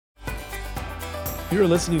You are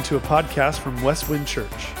listening to a podcast from Westwind Church.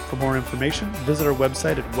 For more information, visit our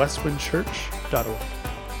website at westwindchurch.org.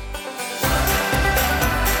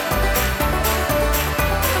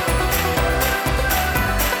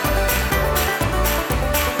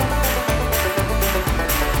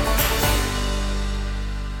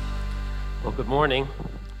 Well, good morning.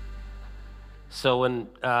 So when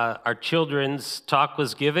our children's talk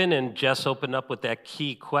was given and Jess opened up with that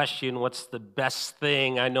key question, what's the best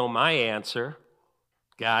thing? I know my answer.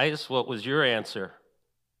 Guys, what was your answer?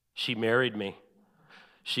 She married me.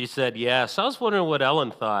 She said yes. I was wondering what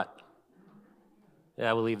Ellen thought.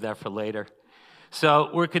 Yeah, we'll leave that for later.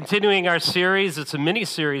 So we're continuing our series. It's a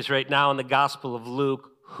mini-series right now in the Gospel of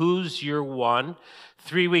Luke. Who's Your One?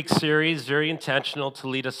 3-week series, very intentional to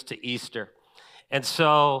lead us to Easter. And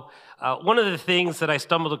so one of the things that I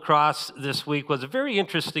stumbled across this week was a very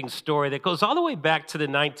interesting story that goes all the way back to the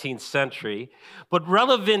 19th century, but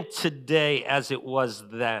relevant today as it was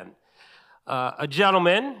then. A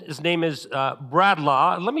gentleman, his name is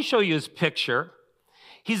Bradlaugh. Let me show you his picture.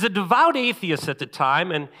 He's a devout atheist at the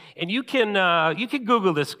time, and you can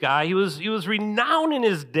Google this guy. He was renowned in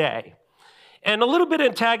his day, and a little bit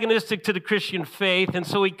antagonistic to the Christian faith, and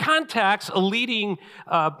so he contacts a leading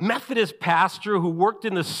Methodist pastor who worked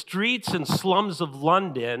in the streets and slums of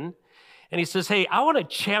London, and he says, hey, I want to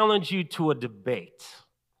challenge you to a debate.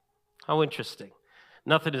 How interesting.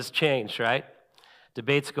 Nothing has changed, right?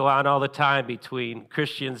 Debates go on all the time between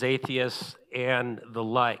Christians, atheists, and the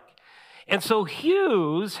like. And so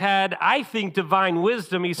Hughes had, I think, divine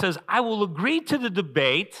wisdom. He says, I will agree to the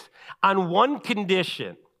debate on one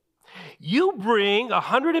condition. You bring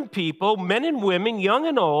 100 people, men and women, young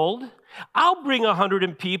and old. I'll bring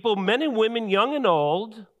 100 people, men and women, young and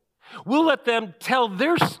old. We'll let them tell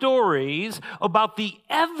their stories about the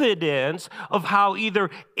evidence of how either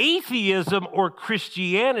atheism or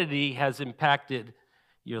Christianity has impacted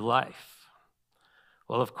your life.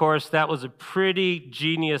 Well, of course, that was a pretty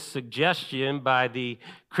genius suggestion by the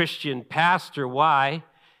Christian pastor. Why?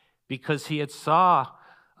 Because he had saw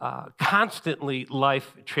constantly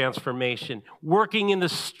life transformation, working in the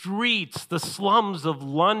streets, the slums of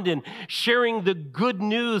London, sharing the good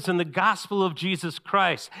news and the gospel of Jesus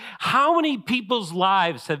Christ. How many people's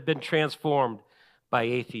lives have been transformed by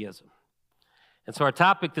atheism? And so our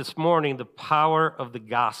topic this morning, the power of the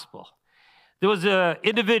gospel. There was an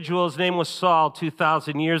individual, his name was Saul,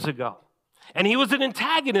 2,000 years ago. And he was an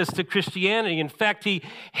antagonist to Christianity. In fact, he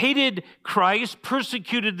hated Christ,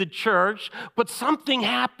 persecuted the church, but something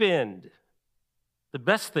happened. The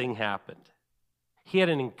best thing happened. He had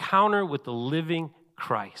an encounter with the living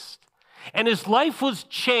Christ. And his life was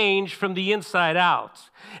changed from the inside out.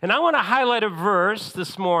 And I want to highlight a verse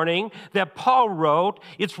this morning that Paul wrote.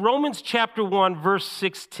 It's Romans chapter 1, verse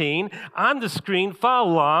 16. On the screen,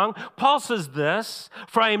 follow along. Paul says this,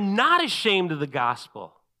 "For I am not ashamed of the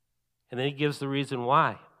gospel." And then he gives the reason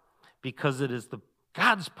why. Because it is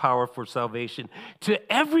God's power for salvation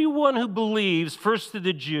to everyone who believes, first to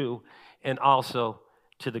the Jew and also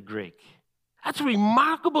to the Greek. That's a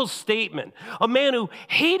remarkable statement. A man who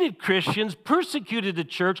hated Christians, persecuted the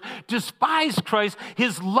church, despised Christ,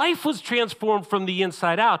 his life was transformed from the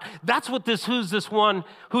inside out. That's what this Who's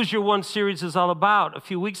Your One series is all about. A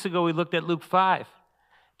few weeks ago, we looked at Luke 5.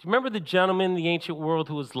 Do you remember the gentleman in the ancient world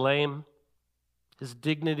who was lame? His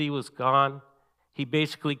dignity was gone. He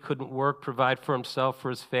basically couldn't work, provide for himself,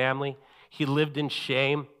 for his family. He lived in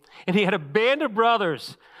shame. And he had a band of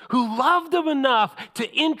brothers who loved him enough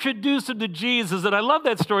to introduce him to Jesus. And I love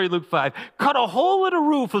that story, Luke 5. Cut a hole in the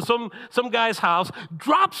roof of some guy's house,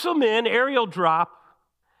 drops him in, aerial drop.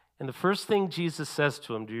 And the first thing Jesus says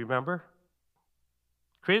to him, do you remember?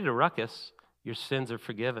 Created a ruckus. Your sins are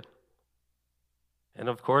forgiven. And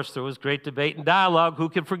of course, there was great debate and dialogue. Who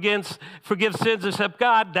can forgive sins except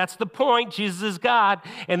God? That's the point. Jesus is God.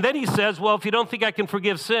 And then he says, well, if you don't think I can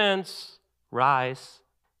forgive sins, rise,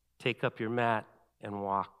 take up your mat, and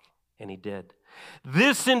walk. And he did.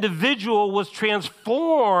 This individual was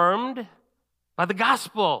transformed by the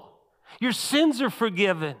gospel. Your sins are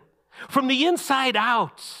forgiven. From the inside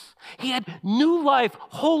out, he had new life,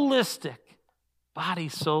 holistic. Body,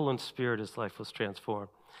 soul, and spirit, his life was transformed.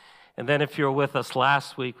 And then if you were with us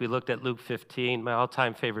last week, we looked at Luke 15, my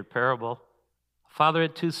all-time favorite parable. A father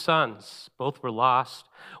had 2 sons. Both were lost.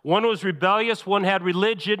 One was rebellious, one had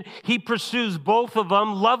religion. He pursues both of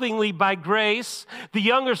them lovingly by grace. The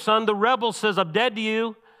younger son, the rebel, says, I'm dead to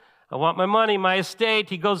you. I want my money, my estate.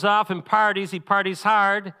 He goes off and parties. He parties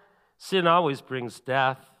hard. Sin always brings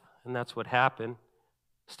death, and that's what happened.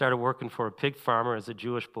 Started working for a pig farmer as a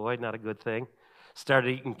Jewish boy, not a good thing. Started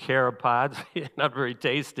eating carob pods, not very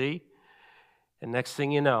tasty. And next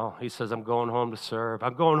thing you know, he says, I'm going home to serve.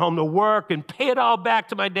 I'm going home to work and pay it all back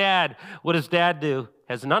to my dad. What does dad do?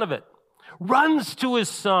 Has none of it. Runs to his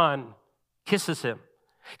son, kisses him,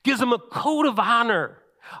 gives him a coat of honor,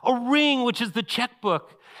 a ring, which is the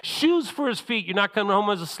checkbook, shoes for his feet. You're not coming home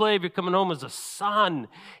as a slave, you're coming home as a son.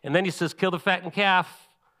 And then he says, kill the fattened calf.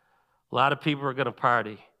 A lot of people are going to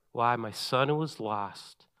party. Why? My son who was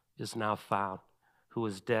lost is now found, who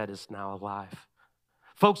was dead is now alive.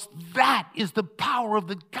 Folks, that is the power of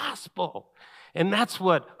the gospel. And that's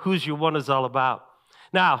what Who's Your One is all about.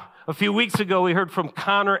 Now, a few weeks ago, we heard from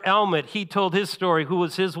Connor Elmet. He told his story. Who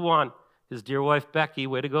was his one? His dear wife, Becky.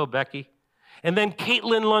 Way to go, Becky. And then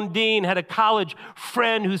Caitlin Lundeen had a college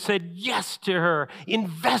friend who said yes to her,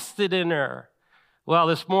 invested in her. Well,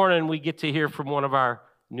 this morning, we get to hear from one of our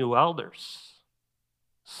new elders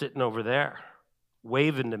sitting over there,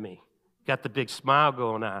 waving to me. Got the big smile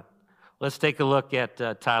going on. Let's take a look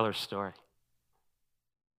at Tyler's story.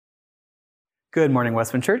 Good morning,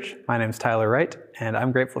 Westwind Church. My name is Tyler Wright, and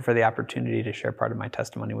I'm grateful for the opportunity to share part of my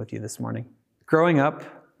testimony with you this morning. Growing up,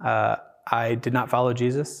 I did not follow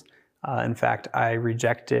Jesus. In fact, I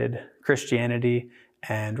rejected Christianity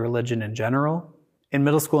and religion in general. In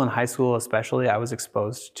middle school and high school especially, I was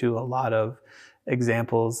exposed to a lot of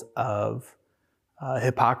examples of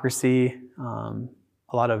hypocrisy, a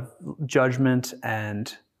lot of judgment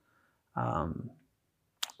and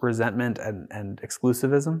resentment and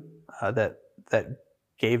exclusivism that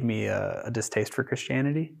gave me a distaste for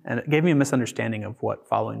Christianity, and it gave me a misunderstanding of what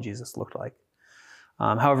following Jesus looked like.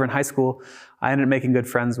 However, in high school, I ended up making good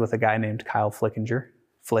friends with a guy named Kyle Flickinger,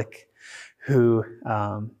 Flick, who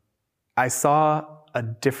I saw a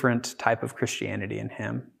different type of Christianity in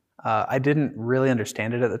him. I didn't really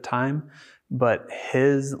understand it at the time, but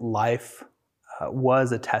his life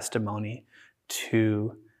was a testimony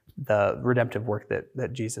to the redemptive work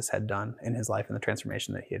that Jesus had done in his life and the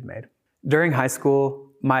transformation that he had made. During high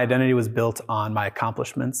school, my identity was built on my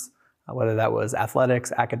accomplishments, whether that was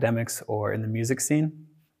athletics, academics, or in the music scene.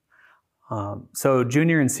 So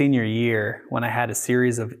junior and senior year, when I had a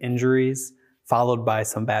series of injuries followed by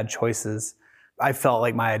some bad choices, I felt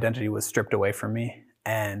like my identity was stripped away from me,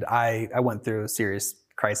 and I went through a serious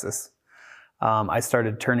crisis. I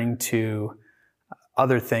started turning to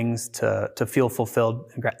other things to feel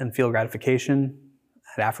fulfilled and feel gratification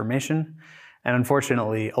and affirmation. And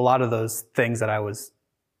unfortunately, a lot of those things that I was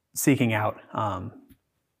seeking out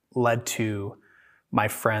led to my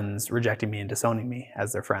friends rejecting me and disowning me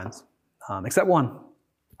as their friends, except one.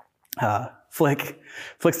 Flick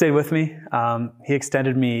stayed with me. He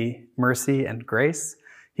extended me mercy and grace.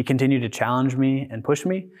 He continued to challenge me and push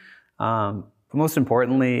me. But most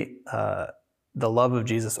importantly, the love of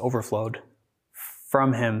Jesus overflowed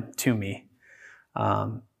from him to me.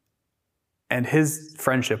 And his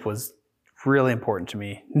friendship was really important to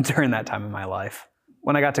me during that time in my life.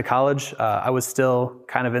 When I got to college, I was still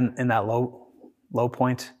kind of in that low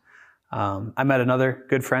point. I met another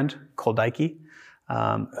good friend, Cole Dykey,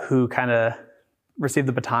 who kind of received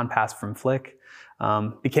the baton pass from Flick,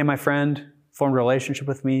 became my friend, formed a relationship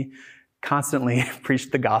with me, constantly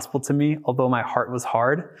preached the gospel to me, although my heart was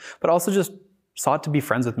hard, but also just sought to be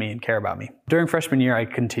friends with me and care about me. During freshman year, I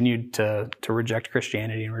continued to reject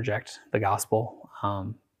Christianity and reject the gospel.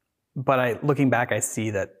 But looking back, I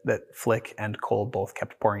see that Flick and Cole both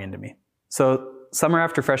kept pouring into me. So summer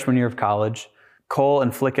after freshman year of college, Cole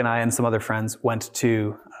and Flick and I and some other friends went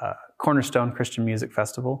to Cornerstone Christian Music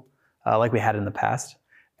Festival, like we had in the past.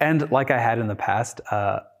 And like I had in the past,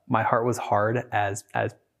 my heart was hard as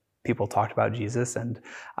people talked about Jesus, and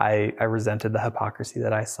I resented the hypocrisy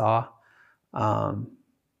that I saw.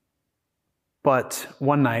 But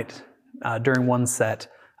one night, during one set,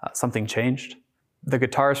 something changed. The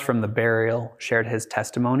guitarist from The Burial shared his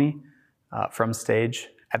testimony from stage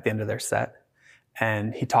at the end of their set.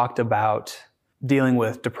 And he talked about dealing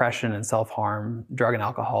with depression and self-harm, drug and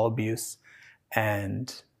alcohol abuse,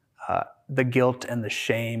 and the guilt and the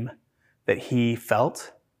shame that he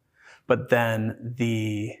felt, but then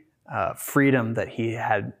the freedom that he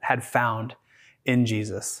had found in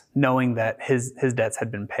Jesus, knowing that his debts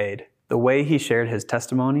had been paid. The way he shared his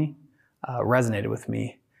testimony resonated with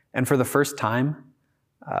me. And for the first time,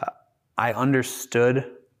 I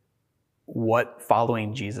understood what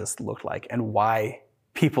following Jesus looked like and why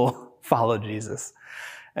people followed Jesus.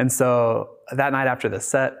 And so that night after the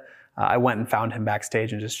set, I went and found him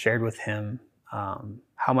backstage and just shared with him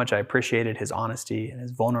how much I appreciated his honesty and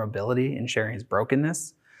his vulnerability in sharing his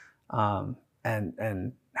brokenness, and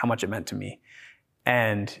how much it meant to me.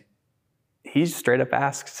 And he straight up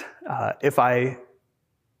asked if I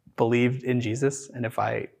believed in Jesus and if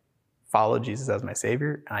I follow Jesus as my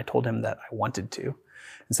Savior, and I told him that I wanted to.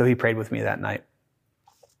 And so he prayed with me that night.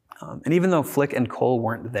 And even though Flick and Cole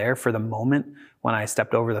weren't there for the moment when I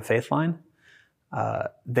stepped over the faith line,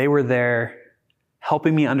 they were there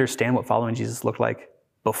helping me understand what following Jesus looked like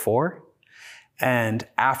before. And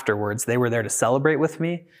afterwards, they were there to celebrate with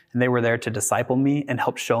me, and they were there to disciple me and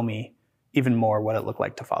help show me even more what it looked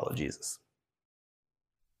like to follow Jesus.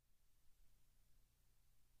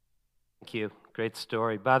 Thank you. Great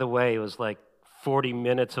story. By the way, it was like 40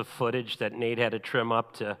 minutes of footage that Nate had to trim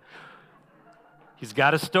up to. He's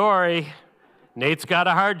got a story. Nate's got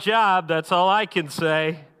a hard job. That's all I can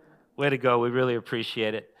say. Way to go. We really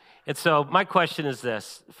appreciate it. And so my question is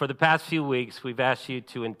this. For the past few weeks, we've asked you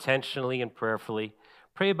to intentionally and prayerfully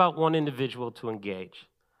pray about one individual to engage,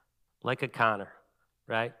 like a Connor,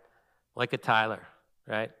 right? Like a Tyler,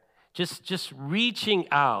 right? Just reaching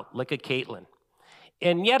out like a Caitlin.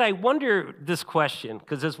 And yet I wonder this question,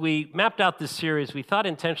 because as we mapped out this series, we thought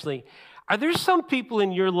intentionally, are there some people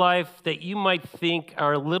in your life that you might think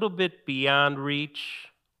are a little bit beyond reach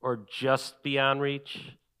or just beyond reach?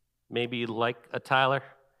 Maybe like a Tyler?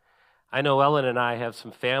 I know Ellen and I have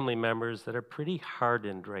some family members that are pretty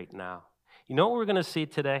hardened right now. You know what we're going to see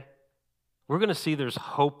today? We're going to see there's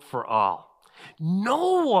hope for all.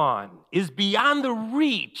 No one is beyond the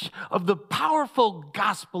reach of the powerful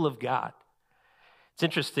gospel of God. It's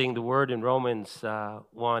interesting, the word in Romans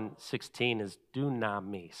 1:16 is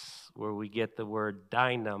dunamis, where we get the word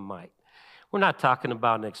dynamite. We're not talking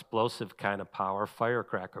about an explosive kind of power,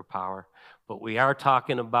 firecracker power, but we are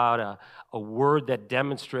talking about a word that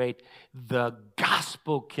demonstrates the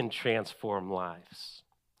gospel can transform lives.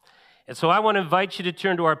 And so I want to invite you to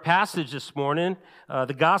turn to our passage this morning,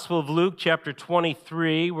 the Gospel of Luke, chapter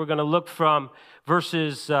 23. We're going to look from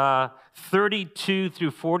verses 32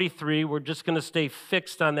 through 43. We're just going to stay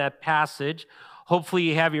fixed on that passage. Hopefully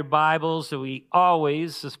you have your Bibles. So we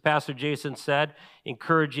always, as Pastor Jason said,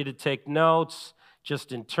 encourage you to take notes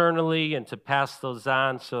just internally and to pass those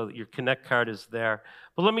on so that your Connect card is there.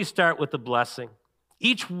 But let me start with the blessing.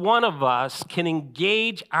 Each one of us can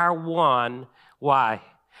engage our one. Why?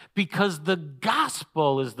 Because the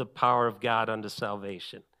gospel is the power of God unto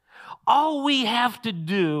salvation. All we have to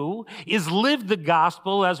do is live the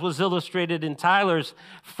gospel, as was illustrated in Tyler's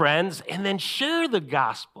friends, and then share the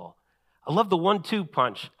gospel. I love the 1-2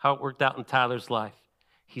 punch, how it worked out in Tyler's life.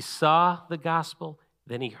 He saw the gospel,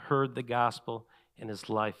 then he heard the gospel, and his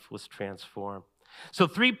life was transformed. So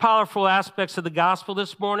 3 powerful aspects of the gospel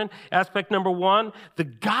this morning. Aspect number 1, the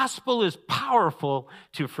gospel is powerful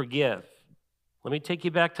to forgive. Let me take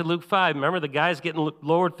you back to Luke 5. Remember the guy's getting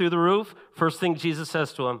lowered through the roof? First thing Jesus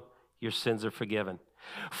says to him, your sins are forgiven.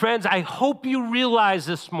 Friends, I hope you realize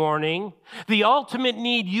this morning the ultimate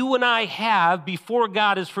need you and I have before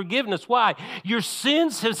God is forgiveness. Why? Your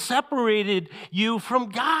sins have separated you from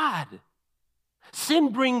God.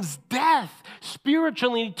 Sin brings death,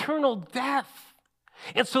 spiritual and eternal death.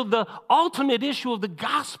 And so the ultimate issue of the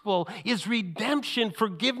gospel is redemption,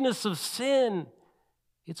 forgiveness of sin.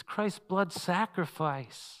 It's Christ's blood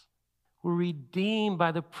sacrifice. We're redeemed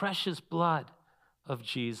by the precious blood of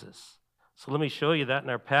Jesus. So let me show you that in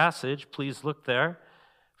our passage. Please look there.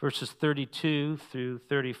 Verses 32 through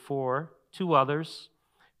 34. 2 others,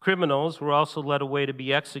 criminals, were also led away to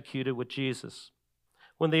be executed with Jesus.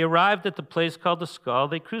 When they arrived at the place called the Skull,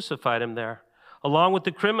 they crucified him there, along with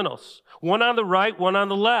the criminals, one on the right, one on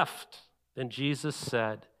the left. Then Jesus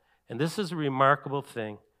said, and this is a remarkable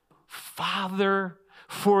thing, Father,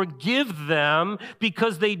 forgive them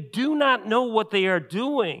because they do not know what they are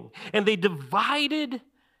doing. And they divided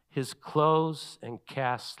his clothes and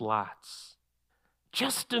cast lots.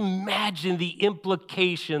 Just imagine the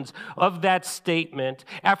implications of that statement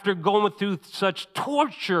after going through such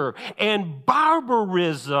torture and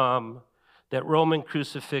barbarism that Roman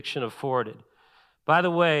crucifixion afforded. By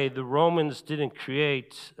the way, the Romans didn't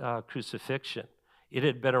create crucifixion. It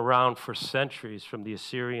had been around for centuries from the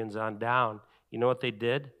Assyrians on down. You know what they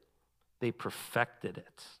did? They perfected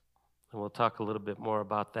it. And we'll talk a little bit more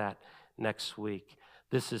about that next week.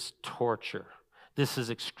 This is torture. This is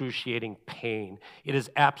excruciating pain. It is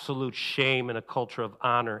absolute shame in a culture of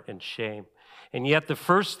honor and shame. And yet the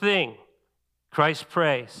first thing Christ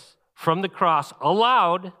prays from the cross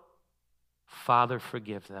aloud, Father,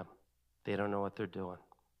 forgive them. They don't know what they're doing.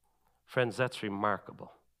 Friends, that's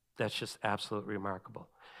remarkable. That's just absolutely remarkable.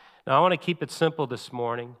 Now, I want to keep it simple this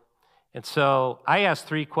morning. And so I asked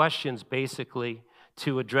 3 questions basically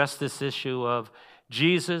to address this issue of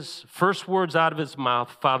Jesus' first words out of his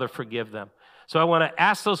mouth, Father, forgive them. So I want to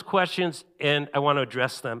ask those questions and I want to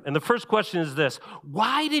address them. And the first question is this: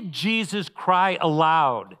 why did Jesus cry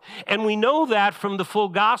aloud? And we know that from the full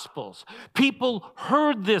Gospels. People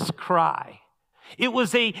heard this cry. It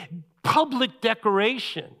was a public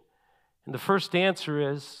declaration. And the first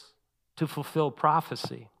answer is to fulfill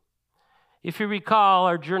prophecy. If you recall,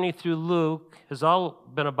 our journey through Luke has all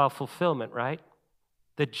been about fulfillment, right?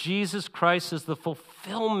 That Jesus Christ is the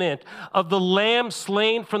fulfillment of the Lamb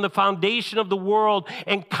slain from the foundation of the world.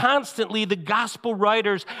 And constantly the gospel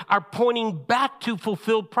writers are pointing back to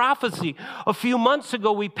fulfilled prophecy. A few months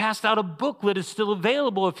ago, we passed out a booklet. It's still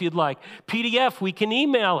available if you'd like. PDF, we can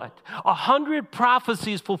email it. 100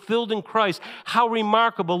 prophecies fulfilled in Christ. How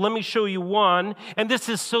remarkable. Let me show you one. And this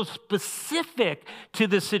is so specific to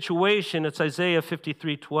this situation. It's Isaiah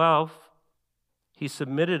 53:12. He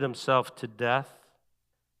submitted himself to death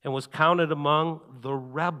and was counted among the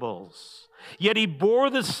rebels. Yet he bore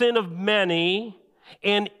the sin of many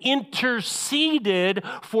and interceded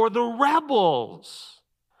for the rebels.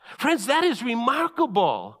 Friends, that is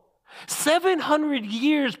remarkable. 700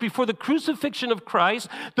 years before the crucifixion of Christ,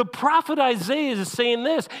 the prophet Isaiah is saying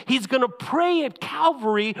this. He's going to pray at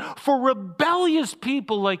Calvary for rebellious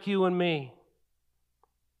people like you and me.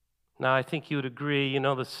 Now, I think you would agree, you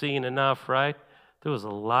know the scene enough, right? There was a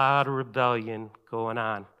lot of rebellion going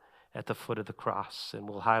on at the foot of the cross, and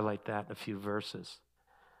we'll highlight that in a few verses.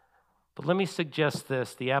 But let me suggest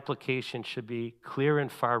this. The application should be clear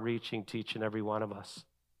and far-reaching to each and every one of us.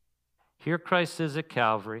 Here Christ is at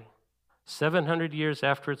Calvary, 700 years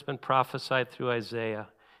after it's been prophesied through Isaiah.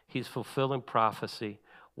 He's fulfilling prophecy.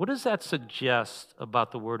 What does that suggest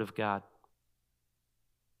about the Word of God?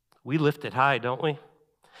 We lift it high, don't we?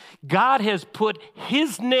 God has put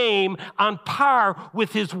his name on par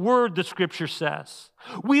with his word, the scripture says.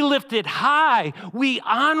 We lift it high. We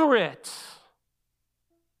honor it.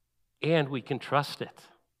 And we can trust it.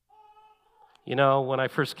 You know, when I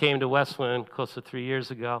first came to Westwind close to 3 years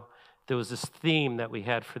ago, there was this theme that we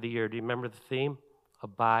had for the year. Do you remember the theme?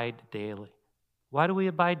 Abide daily. Why do we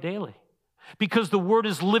abide daily? Because the word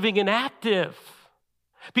is living and active.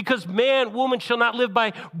 Because man, woman shall not live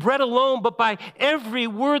by bread alone, but by every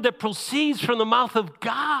word that proceeds from the mouth of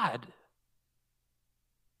God.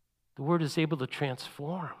 The word is able to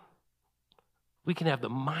transform. We can have the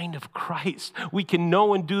mind of Christ. We can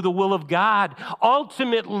know and do the will of God.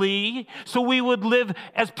 Ultimately, so we would live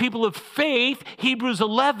as people of faith, Hebrews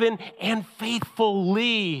 11, and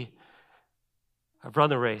faithfully. I've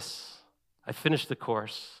run the race. I've finished the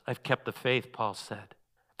course. I've kept the faith, Paul said.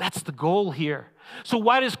 That's the goal here. So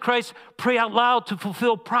why does Christ pray out loud to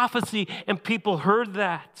fulfill prophecy? And people heard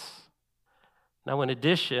that. Now, in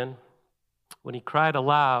addition, when he cried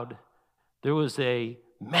aloud, there was a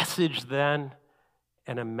message then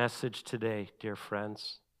and a message today, dear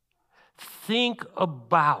friends. Think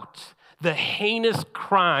about the heinous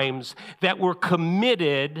crimes that were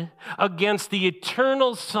committed against the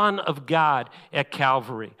eternal Son of God at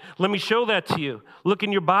Calvary. Let me show that to you. Look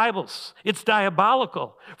in your Bibles. It's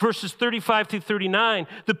diabolical. Verses 35 through 39,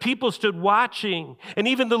 the people stood watching, and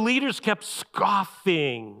even the leaders kept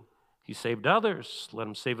scoffing. He saved others. Let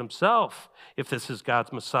him save himself, if this is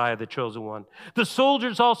God's Messiah, the chosen one. The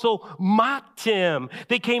soldiers also mocked him.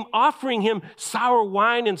 They came offering him sour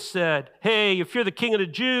wine and said, "Hey, if you're the king of the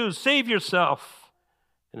Jews, save yourself."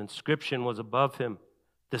 An inscription was above him,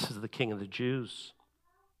 "This is the King of the Jews."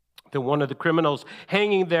 Then one of the criminals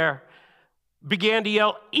hanging there began to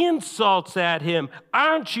yell insults at him.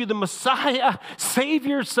 "Aren't you the Messiah? Save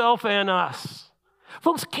yourself and us."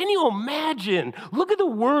 Folks, can you imagine? Look at the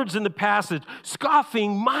words in the passage.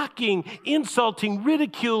 Scoffing, mocking, insulting,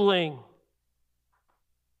 ridiculing.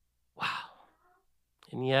 Wow.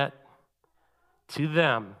 And yet, to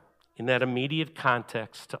them, in that immediate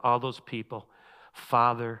context, to all those people,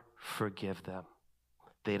 "Father, forgive them.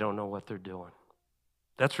 They don't know what they're doing."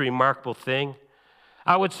 That's a remarkable thing.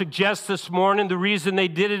 I would suggest this morning the reason they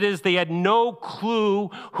did it is they had no clue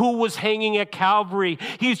who was hanging at Calvary.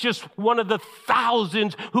 He's just one of the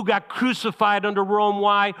thousands who got crucified under Rome.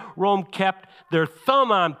 Why? Rome kept their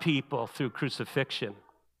thumb on people through crucifixion.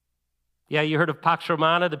 Yeah, you heard of Pax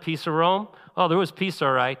Romana, the peace of Rome? Oh, there was peace,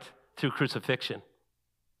 all right, through crucifixion.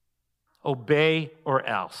 Obey or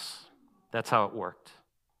else. That's how it worked.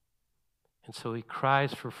 And so he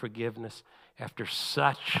cries for forgiveness after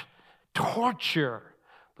such torture.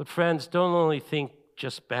 But friends, don't only think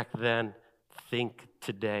just back then, think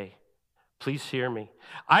today. Please hear me.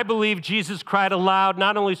 I believe Jesus cried aloud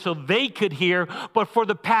not only so they could hear, but for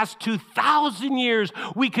the past 2,000 years,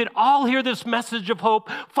 we could all hear this message of hope.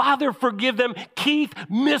 Father, forgive them. Keith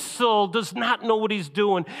Missel does not know what he's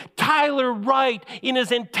doing. Tyler Wright, in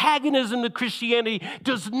his antagonism to Christianity,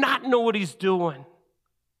 does not know what he's doing.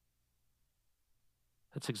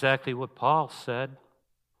 That's exactly what Paul said.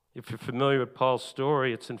 If you're familiar with Paul's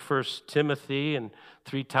story, it's in 1 Timothy and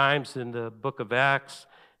 3 times in the book of Acts.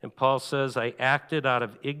 And Paul says, I acted out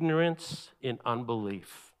of ignorance and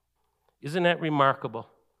unbelief. Isn't that remarkable?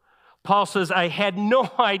 Paul says, I had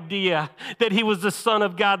no idea that he was the Son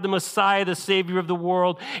of God, the Messiah, the Savior of the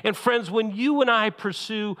world. And friends, when you and I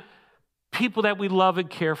pursue people that we love and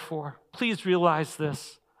care for, please realize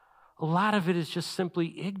this. A lot of it is just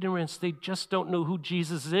simply ignorance. They just don't know who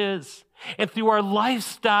Jesus is. And through our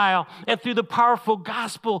lifestyle and through the powerful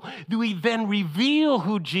gospel, do we then reveal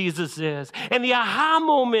who Jesus is. And the aha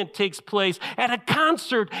moment takes place at a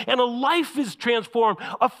concert, and a life is transformed,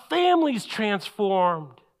 a family's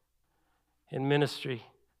transformed, and ministry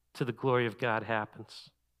to the glory of God happens.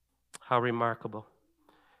 How remarkable.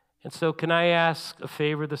 And so can I ask a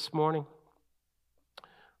favor this morning?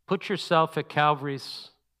 Put yourself at Calvary's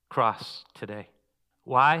cross today.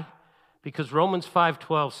 Why? Because Romans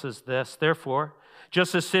 5:12 says this, therefore,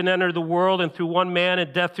 just as sin entered the world and through one man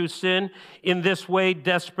and death through sin, in this way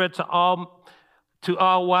death spread to all.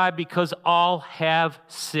 Why? Because all have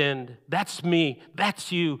sinned. That's me,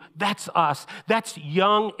 that's you, that's us, that's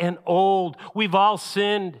young and old. We've all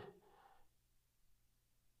sinned.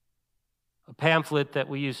 A pamphlet that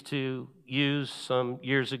we used to use some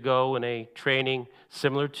years ago in a training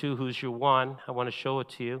similar to Who's Your One. I want to show it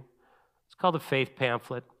to you. It's called a faith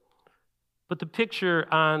pamphlet. But the picture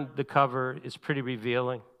on the cover is pretty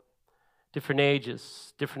revealing. Different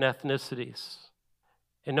ages, different ethnicities.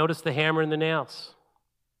 And notice the hammer and the nails.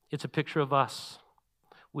 It's a picture of us.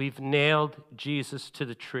 We've nailed Jesus to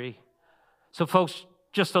the tree. So folks,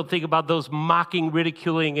 just don't think about those mocking,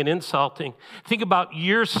 ridiculing, and insulting. Think about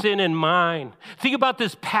your sin and mine. Think about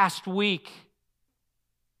this past week.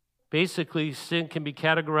 Basically, sin can be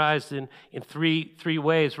categorized in three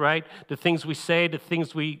ways, right? The things we say, the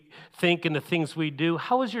things we think, and the things we do.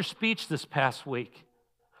 How was your speech this past week?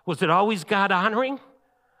 Was it always God-honoring?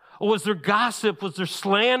 Or was there gossip? Was there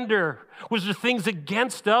slander? Was there things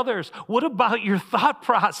against others? What about your thought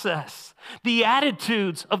process? The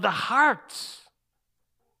attitudes of the hearts?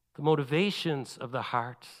 The motivations of the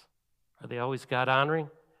heart, are they always God-honoring?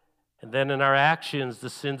 And then in our actions, the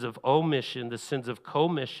sins of omission, the sins of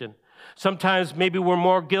commission. Sometimes maybe we're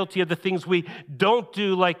more guilty of the things we don't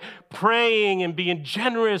do, like praying and being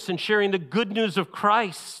generous and sharing the good news of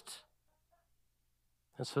Christ.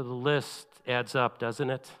 And so the list adds up, doesn't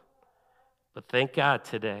it? But thank God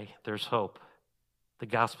today, there's hope. The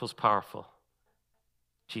gospel's powerful.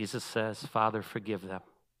 Jesus says, Father, forgive them.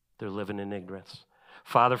 They're living in ignorance.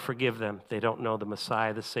 Father, forgive them. They don't know the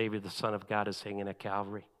Messiah, the Savior, the Son of God is hanging at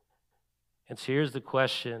Calvary. And so here's the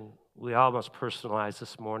question we all must personalize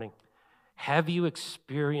this morning. Have you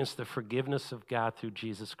experienced the forgiveness of God through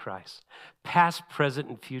Jesus Christ? Past, present,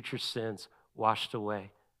 and future sins washed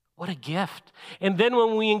away. What a gift. And then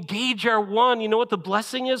when we engage our one, you know what the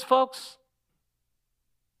blessing is, folks?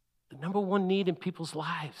 The number one need in people's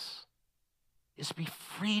lives is to be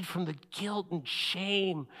freed from the guilt and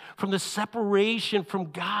shame, from the separation from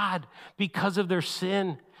God because of their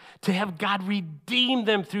sin, to have God redeem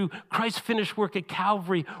them through Christ's finished work at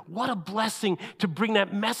Calvary. What a blessing to bring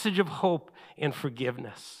that message of hope and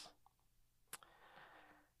forgiveness.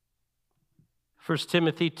 1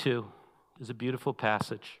 Timothy 2 is a beautiful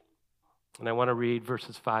passage, and I want to read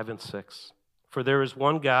verses 5 and 6. For there is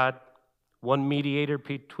one God, one mediator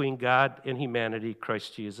between God and humanity,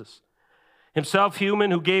 Christ Jesus. Himself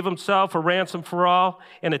human, who gave himself a ransom for all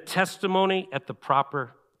and a testimony at the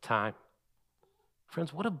proper time.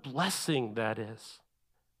 Friends, what a blessing that is.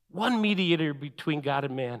 One mediator between God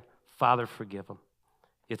and man. Father, forgive him.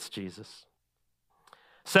 It's Jesus.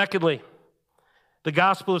 Secondly, the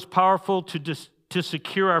gospel is powerful to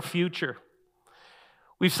secure our future.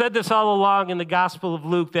 We've said this all along in the Gospel of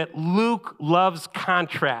Luke, that Luke loves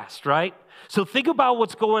contrast, right? So think about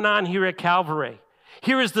what's going on here at Calvary.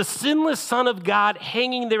 Here is the sinless Son of God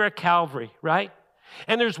hanging there at Calvary, right?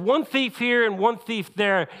 And there's one thief here and one thief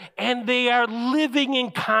there, and they are living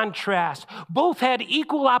in contrast. Both had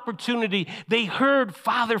equal opportunity. They heard,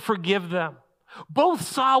 Father, forgive them. Both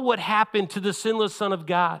saw what happened to the sinless Son of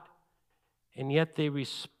God, and yet they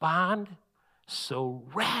respond so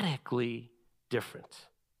radically different.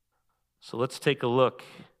 So let's take a look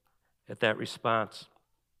at that response.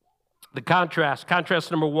 The contrast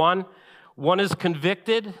number one is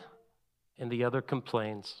convicted and the other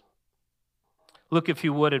complains. Look, if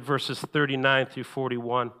you would, at verses 39 through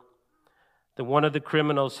 41. Then one of the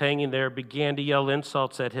criminals hanging there began to yell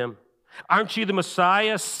insults at him. Aren't you the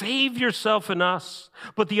Messiah? Save yourself and us.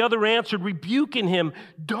 But the other answered, rebuking him,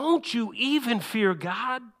 don't you even fear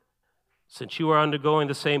God? Since you are undergoing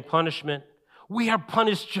the same punishment, we are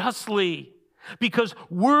punished justly because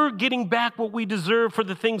we're getting back what we deserve for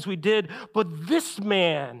the things we did. But this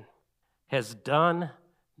man has done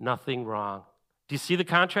nothing wrong. Do you see the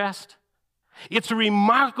contrast? It's a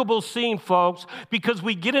remarkable scene, folks, because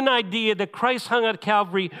we get an idea that Christ hung on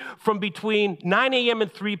Calvary from between 9 a.m.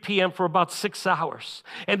 and 3 p.m. for about 6 hours.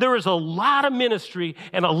 And there is a lot of ministry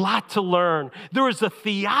and a lot to learn. There is a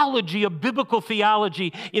theology, a biblical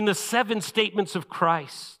theology in the 7 statements of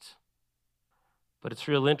Christ. But it's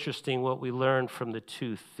real interesting what we learn from the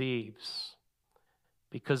 2 thieves,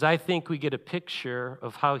 because I think we get a picture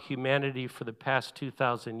of how humanity for the past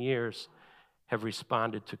 2,000 years have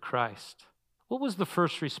responded to Christ. What was the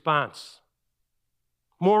first response?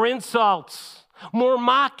 More insults, more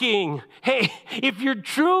mocking. Hey, if you're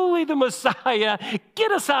truly the Messiah,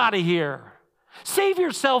 get us out of here. Save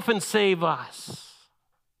yourself and save us.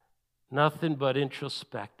 Nothing but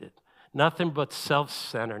introspective, nothing but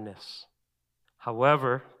self-centeredness.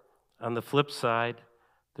 However, on the flip side,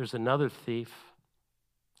 there's another thief,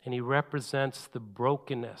 and he represents the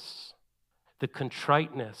brokenness, the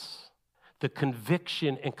contriteness, the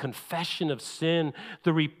conviction and confession of sin,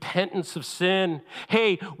 the repentance of sin.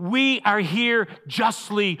 Hey, we are here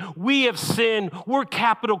justly. We have sinned. We're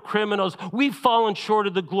capital criminals. We've fallen short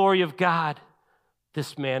of the glory of God.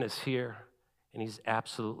 This man is here, and he's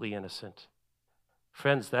absolutely innocent.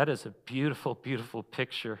 Friends, that is a beautiful, beautiful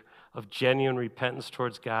picture of genuine repentance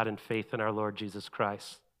towards God and faith in our Lord Jesus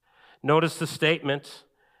Christ. Notice the statement.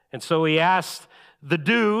 And so he asked the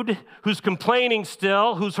dude who's complaining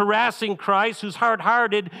still, who's harassing Christ, who's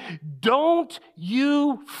hard-hearted, don't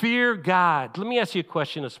you fear God? Let me ask you a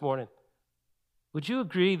question this morning. Would you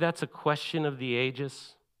agree that's a question of the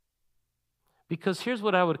ages? Because here's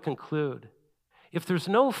what I would conclude. If there's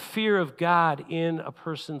no fear of God in a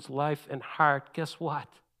person's life and heart, guess what?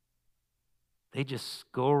 They just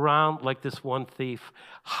go around like this one thief,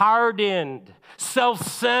 hardened,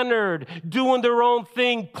 self-centered, doing their own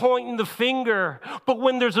thing, pointing the finger. But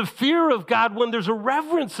when there's a fear of God, when there's a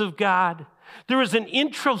reverence of God, there is an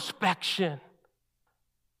introspection.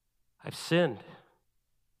 I've sinned.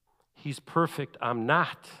 He's perfect. I'm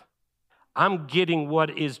not. I'm getting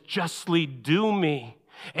what is justly due me.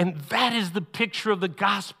 And that is the picture of the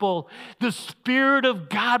gospel. The Spirit of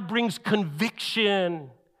God brings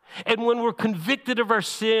conviction. And when we're convicted of our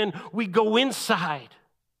sin, we go inside.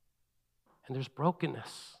 And there's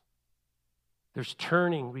brokenness. There's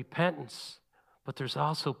turning, repentance. But there's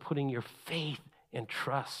also putting your faith and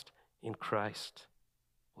trust in Christ.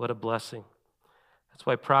 What a blessing. That's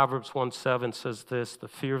why Proverbs 1:7 says this, the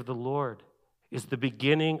fear of the Lord is the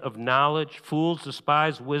beginning of knowledge. Fools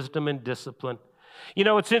despise wisdom and discipline. You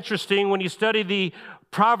know, it's interesting when you study the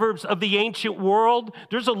Proverbs of the ancient world,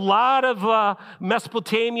 there's a lot of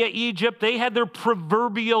Mesopotamia, Egypt. They had their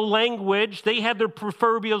proverbial language. They had their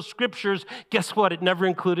proverbial scriptures. Guess what? It never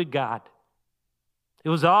included God. It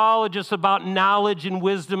was all just about knowledge and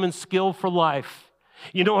wisdom and skill for life.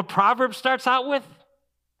 You know what Proverbs starts out with?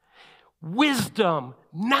 Wisdom,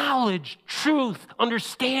 knowledge, truth,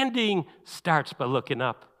 understanding starts by looking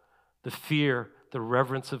up. The fear, the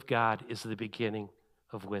reverence of God is the beginning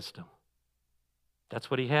of wisdom. That's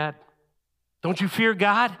what he had. Don't you fear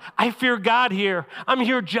God? I fear God here. I'm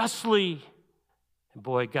here justly. And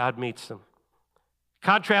boy, God meets them.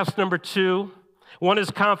 Contrast number 2. One is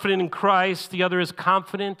confident in Christ. The other is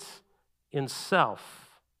confident in self.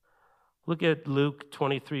 Look at Luke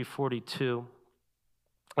 23:42.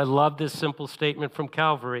 I love this simple statement from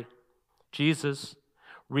Calvary. Jesus,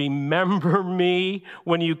 remember me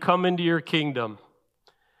when you come into your kingdom.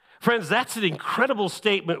 Friends, that's an incredible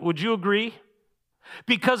statement. Would you agree?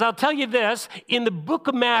 Because I'll tell you this, in the book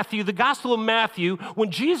of Matthew, the Gospel of Matthew,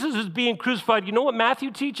 when Jesus is being crucified, you know what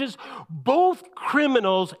Matthew teaches? Both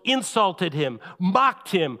criminals insulted him,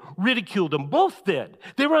 mocked him, ridiculed him. Both did.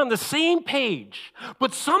 They were on the same page.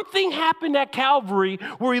 But something happened at Calvary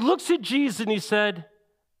where he looks at Jesus and he said,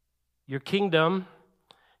 your kingdom,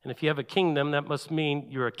 and if you have a kingdom, that must mean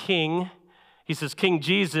you're a king. He says, King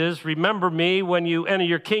Jesus, remember me when you enter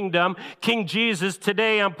your kingdom. King Jesus,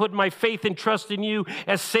 today I'm putting my faith and trust in you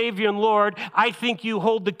as Savior and Lord. I think you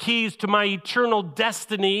hold the keys to my eternal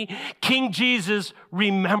destiny. King Jesus,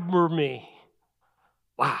 remember me.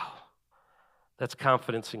 Wow, that's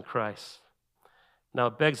confidence in Christ. Now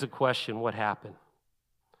it begs the question, what happened?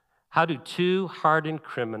 How do 2 hardened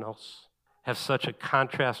criminals have such a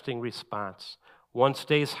contrasting response. One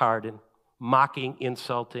stays hardened, mocking,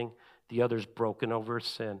 insulting, the other's broken over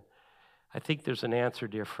sin. I think there's an answer,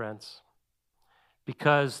 dear friends,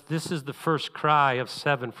 because this is the first cry of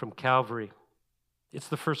 7 from Calvary. It's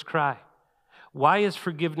the first cry. Why is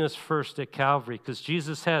forgiveness first at Calvary? Because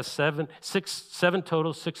Jesus has seven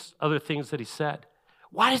total, 6 other things that he said.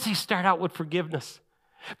 Why does he start out with forgiveness?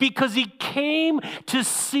 Because he came to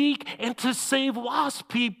seek and to save lost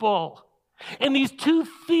people. And these 2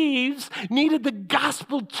 thieves needed the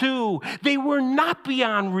gospel too. They were not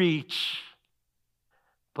beyond reach.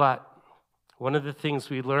 But one of the things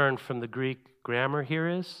we learn from the Greek grammar here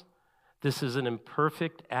is this is an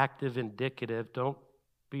imperfect active indicative. Don't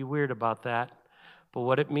be weird about that. But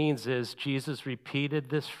what it means is Jesus repeated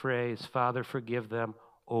this phrase, Father, forgive them,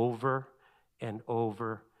 over and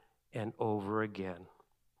over and over again.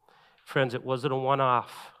 Friends, it wasn't a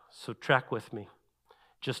one-off, so track with me.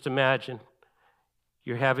 Just imagine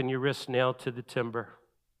you're having your wrist nailed to the timber.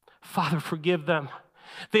 Father, forgive them.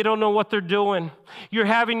 They don't know what they're doing. You're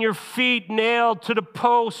having your feet nailed to the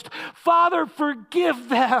post. Father, forgive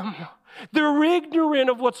them. They're ignorant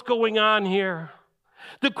of what's going on here.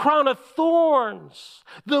 The crown of thorns,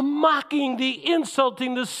 the mocking, the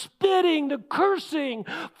insulting, the spitting, the cursing.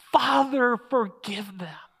 Father, forgive them.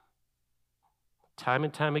 Time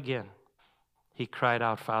and time again, he cried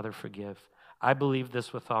out, Father, forgive. I believe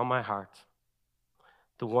this with all my heart.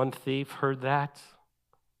 The one thief heard that,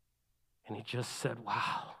 and he just said,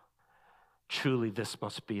 wow, truly this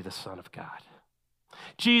must be the Son of God.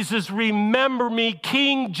 Jesus, remember me.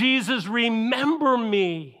 King Jesus, remember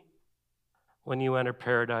me when you enter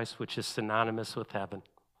paradise, which is synonymous with heaven.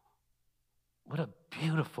 What a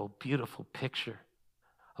beautiful, beautiful picture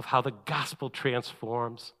of how the gospel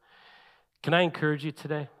transforms. Can I encourage you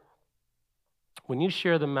today? When you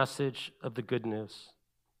share the message of the good news,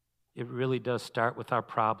 it really does start with our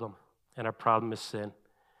problem, and our problem is sin.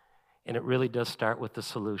 And it really does start with the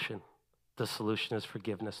solution. The solution is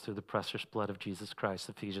forgiveness through the precious blood of Jesus Christ,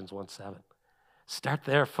 Ephesians 1:7. Start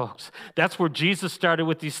there, folks. That's where Jesus started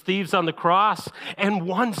with these thieves on the cross, and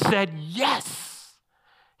one said, yes.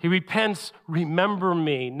 He repents, remember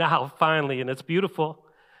me now, finally, and it's beautiful.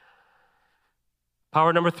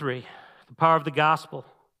 Power number 3, the power of the gospel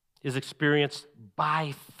is experienced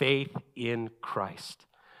by faith in Christ.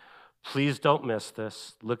 Please don't miss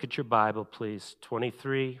this. Look at your Bible, please,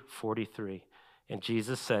 23:43. And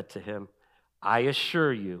Jesus said to him, I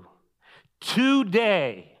assure you,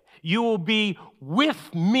 today you will be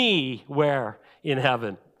with me, where? In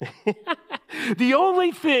heaven. The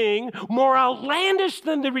only thing more outlandish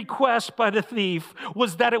than the request by the thief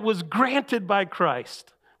was that it was granted by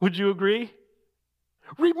Christ. Would you agree?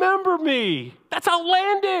 Remember me. That's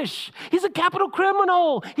outlandish. He's a capital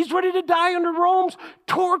criminal. He's ready to die under Rome's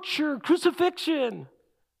torture, crucifixion.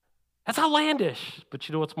 That's outlandish. But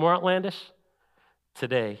you know what's more outlandish?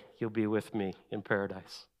 Today, you'll be with me in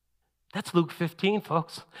paradise. That's Luke 15,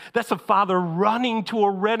 folks. That's a father running to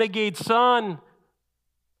a renegade son,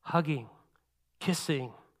 hugging,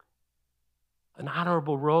 kissing, an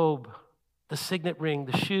honorable robe, the signet ring,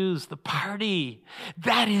 the shoes, the party.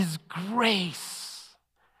 That is grace,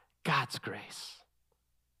 God's grace.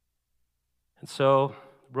 And so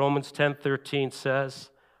Romans 10:13 says,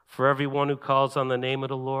 for everyone who calls on the name of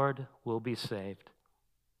the Lord will be saved.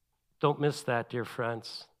 Don't miss that, dear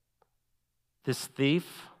friends. This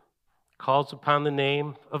thief calls upon the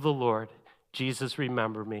name of the Lord. Jesus,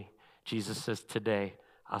 remember me. Jesus says, today,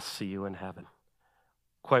 I'll see you in heaven.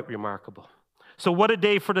 Quite remarkable. So what a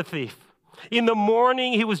day for the thief. In the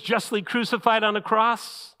morning, he was justly crucified on a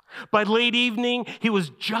cross. By late evening, he was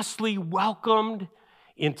justly welcomed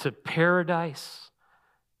into paradise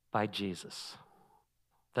by Jesus.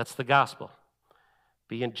 That's the gospel.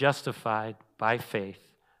 Being justified by faith,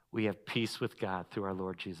 we have peace with God through our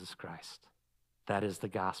Lord Jesus Christ. That is the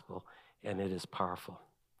gospel, and it is powerful.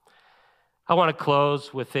 I want to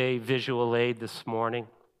close with a visual aid this morning.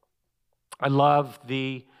 I love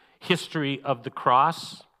the history of the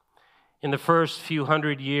cross. In the first few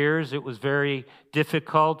hundred years, it was very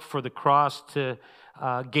difficult for the cross to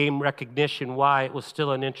gain recognition. Why? It was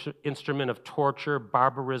still an instrument of torture,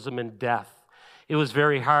 barbarism, and death. It was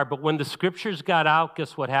very hard. But when the scriptures got out,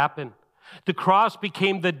 guess what happened? The cross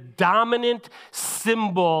became the dominant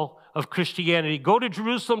symbol of Christianity. Go to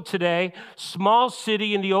Jerusalem today, small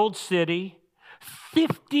city in the old city,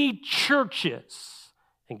 50 churches.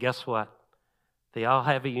 And guess what? They all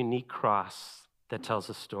have a unique cross that tells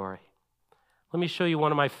a story. Let me show you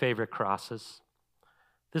one of my favorite crosses.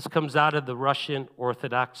 This comes out of the Russian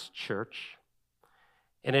Orthodox Church,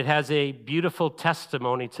 and it has a beautiful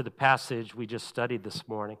testimony to the passage we just studied this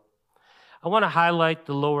morning. I want to highlight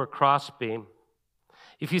the lower crossbeam.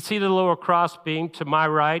 If you see the lower crossbeam to my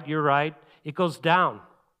right, your right, it goes down.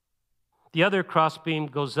 The other crossbeam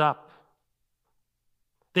goes up.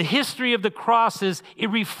 The history of the cross is it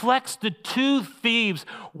reflects the two thieves,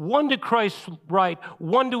 one to Christ's right,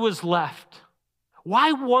 one to his left.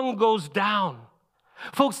 Why one goes down?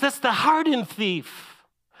 Folks, that's the hardened thief,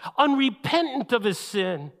 unrepentant of his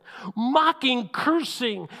sin, mocking,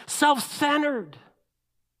 cursing, self-centered.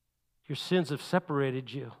 Your sins have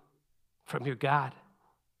separated you from your God.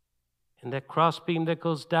 And that crossbeam that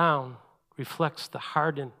goes down reflects the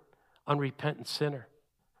hardened, unrepentant sinner.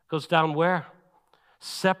 Goes down where?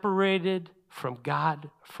 Separated from God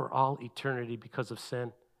for all eternity because of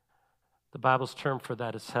sin. The Bible's term for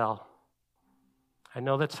that is hell. I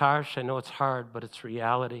know that's harsh, I know it's hard, but it's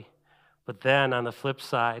reality. But then on the flip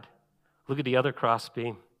side, look at the other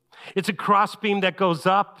crossbeam. It's a crossbeam that goes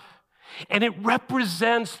up, and it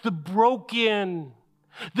represents the broken,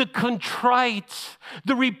 the contrite,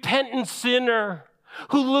 the repentant sinner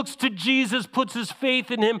who looks to Jesus, puts his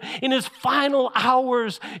faith in him in his final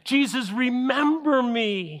hours. Jesus, remember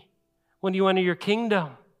me when you enter your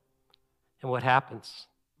kingdom. And what happens?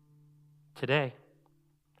 Today,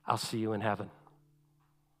 I'll see you in heaven.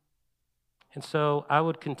 And so I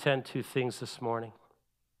would contend two things this morning.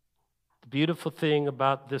 The beautiful thing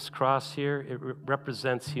about this cross here, it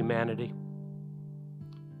represents humanity.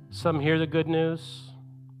 Some hear the good news,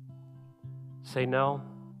 say no,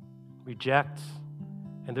 reject,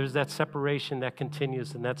 and there's that separation that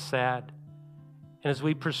continues, and that's sad. And as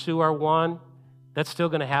we pursue our one, that's still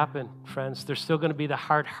going to happen, friends. There's still going to be the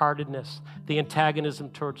hard-heartedness, the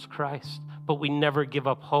antagonism towards Christ, but we never give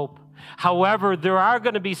up hope. However, there are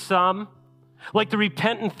going to be some, like the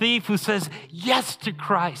repentant thief who says yes to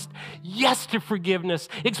Christ, yes to forgiveness,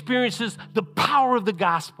 experiences the power of the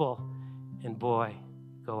gospel, and boy,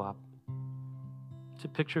 go up. It's a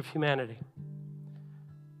picture of humanity.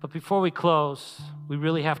 But before we close, we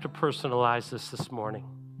really have to personalize this morning.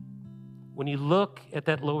 When you look at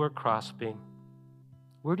that lower crossbeam,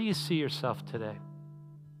 where do you see yourself today?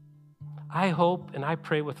 I hope and I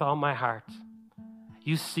pray with all my heart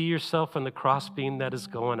you see yourself on the crossbeam that is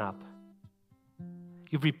going up.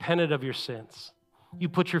 You've repented of your sins. You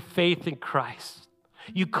put your faith in Christ.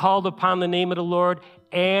 You called upon the name of the Lord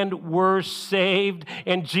and were saved.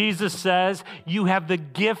 And Jesus says you have the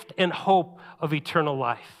gift and hope of eternal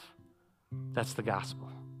life. That's the gospel.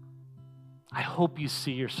 I hope you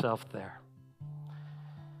see yourself there.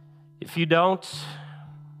 If you don't,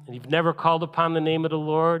 and you've never called upon the name of the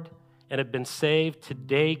Lord and have been saved,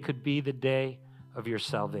 today could be the day of your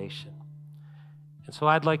salvation. And so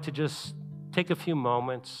I'd like to just take a few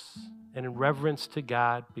moments and in reverence to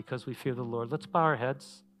God, because we fear the Lord, let's bow our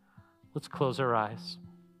heads. Let's close our eyes.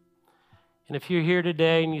 And if you're here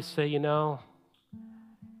today and you say, you know,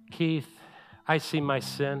 Keith, I see my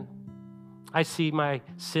sin. I see my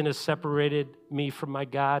sin has separated me from my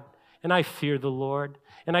God, and I fear the Lord.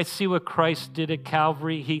 And I see what Christ did at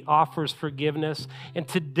Calvary. He offers forgiveness. And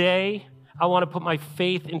today, I want to put my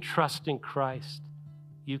faith and trust in Christ.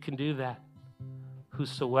 You can do that.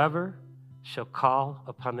 Whosoever shall call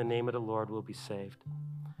upon the name of the Lord will be saved.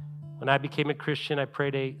 When I became a Christian, I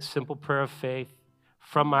prayed a simple prayer of faith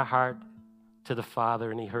from my heart to the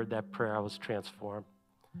Father, and he heard that prayer. I was transformed.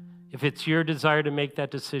 If it's your desire to make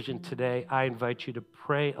that decision today, I invite you to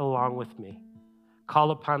pray along with me.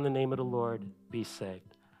 Call upon the name of the Lord, be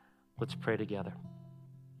saved. Let's pray together.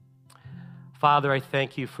 Father, I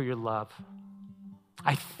thank you for your love.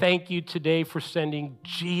 I thank you today for sending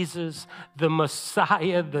Jesus, the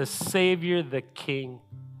Messiah, the Savior, the King.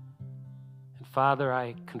 And Father,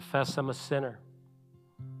 I confess I'm a sinner.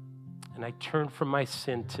 And I turn from my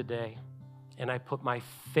sin today. And I put my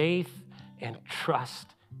faith and trust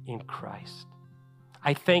in Christ.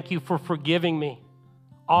 I thank you for forgiving me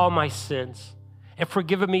all my sins and for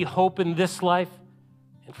giving me hope in this life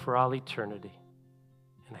and for all eternity.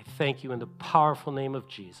 And I thank you in the powerful name of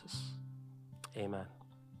Jesus. Amen.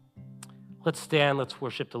 Let's stand. Let's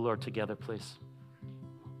worship the Lord together, please.